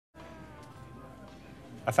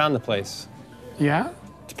I found the place. Yeah?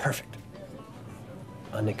 It's perfect.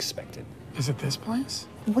 Unexpected. Is it this place?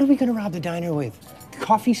 What are we gonna rob the diner with?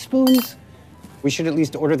 Coffee spoons? We should at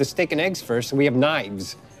least order the steak and eggs first so we have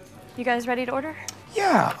knives. You guys ready to order?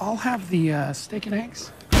 Yeah, I'll have the steak and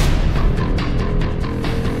eggs.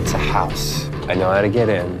 It's a house. I know how to get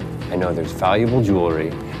in. I know there's valuable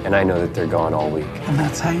jewelry, and I know that they're gone all week. And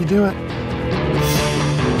that's how you do it.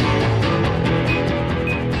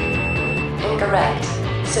 Incorrect.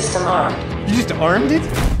 System armed. You just armed it?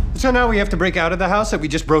 So now we have to break out of the house that we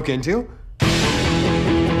just broke into?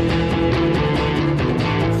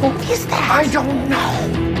 Who is that? I don't know.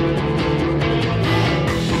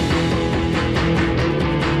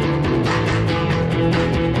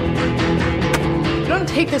 Don't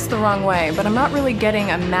take this the wrong way, but I'm not really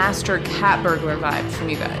getting a master cat burglar vibe from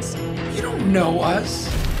you guys. You don't know us.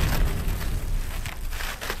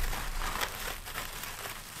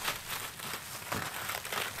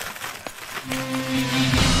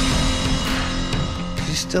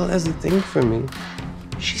 She still has a thing for me.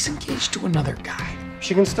 She's engaged to another guy.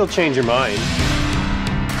 She can still change her mind.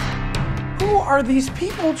 Who are these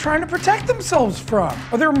people trying to protect themselves from?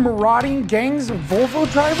 Are there marauding gangs of Volvo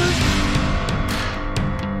drivers?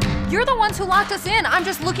 You're the ones who locked us in. I'm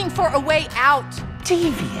just looking for a way out.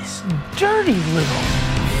 Devious, dirty little.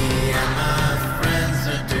 Me and my friends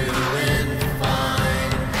are doing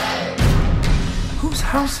fine. Whose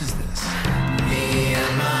house is this? Me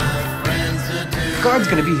and my friends are doing The guard's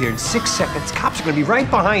gonna be here in 6 seconds. Cops are gonna be right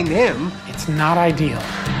behind him. It's not ideal.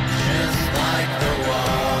 just like the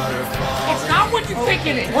waterfall. It's not what you think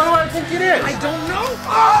it is. What do I think it is? I don't know.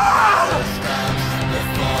 Ah! The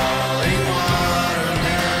falling water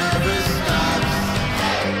never stops.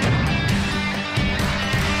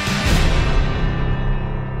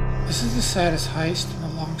 This is the saddest heist in the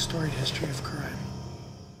long storied history of crime.